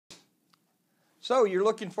So you're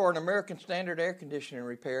looking for an American Standard air conditioning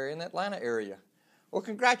repair in the Atlanta area. Well,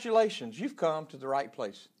 congratulations, you've come to the right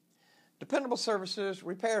place. Dependable Services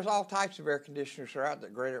repairs all types of air conditioners throughout the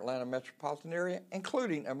greater Atlanta metropolitan area,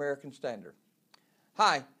 including American Standard.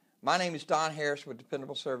 Hi, my name is Don Harris with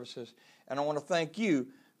Dependable Services, and I want to thank you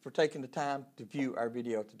for taking the time to view our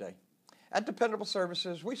video today. At Dependable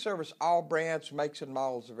Services, we service all brands, makes, and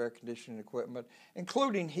models of air conditioning equipment,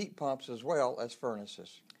 including heat pumps as well as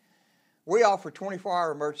furnaces. We offer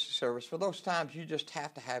 24-hour emergency service for those times you just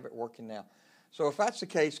have to have it working now. So if that's the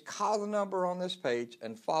case, call the number on this page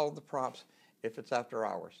and follow the prompts if it's after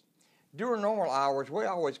hours. During normal hours, we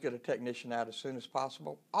always get a technician out as soon as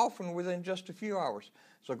possible, often within just a few hours.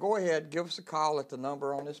 So go ahead, give us a call at the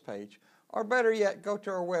number on this page, or better yet, go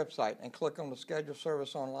to our website and click on the Schedule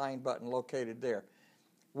Service Online button located there.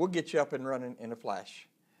 We'll get you up and running in a flash.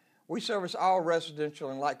 We service all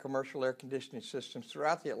residential and light commercial air conditioning systems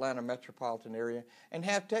throughout the Atlanta metropolitan area and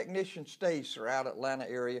have technician stays throughout Atlanta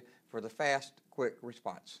area for the fast, quick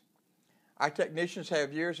response. Our technicians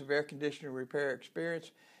have years of air conditioning repair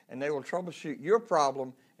experience, and they will troubleshoot your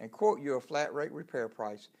problem and quote you a flat rate repair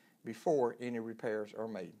price before any repairs are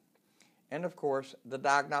made. And of course, the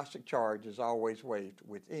diagnostic charge is always waived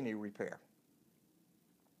with any repair.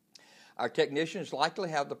 Our technicians likely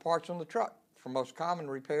have the parts on the truck for most common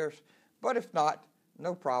repairs, but if not,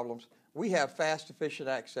 no problems. We have fast, efficient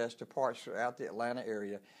access to parts throughout the Atlanta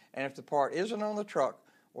area, and if the part isn't on the truck,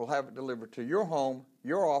 we'll have it delivered to your home,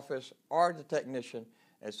 your office, or the technician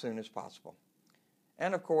as soon as possible.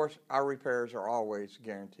 And of course, our repairs are always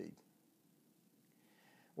guaranteed.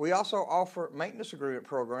 We also offer maintenance agreement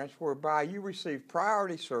programs whereby you receive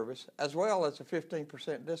priority service as well as a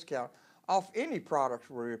 15% discount off any products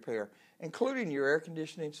we repair, including your air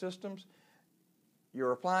conditioning systems,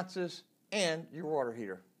 your appliances, and your water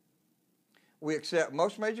heater. We accept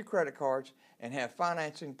most major credit cards and have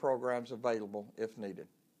financing programs available if needed.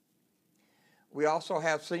 We also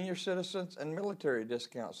have senior citizens and military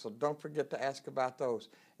discounts, so don't forget to ask about those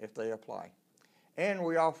if they apply. And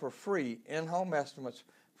we offer free in-home estimates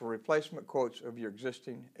for replacement quotes of your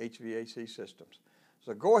existing HVAC systems.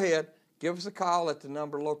 So go ahead, give us a call at the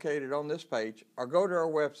number located on this page, or go to our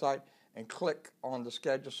website and click on the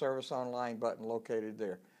Schedule Service Online button located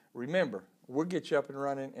there. Remember, we'll get you up and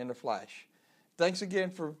running in a flash. Thanks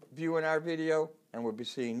again for viewing our video, and we'll be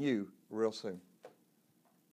seeing you real soon.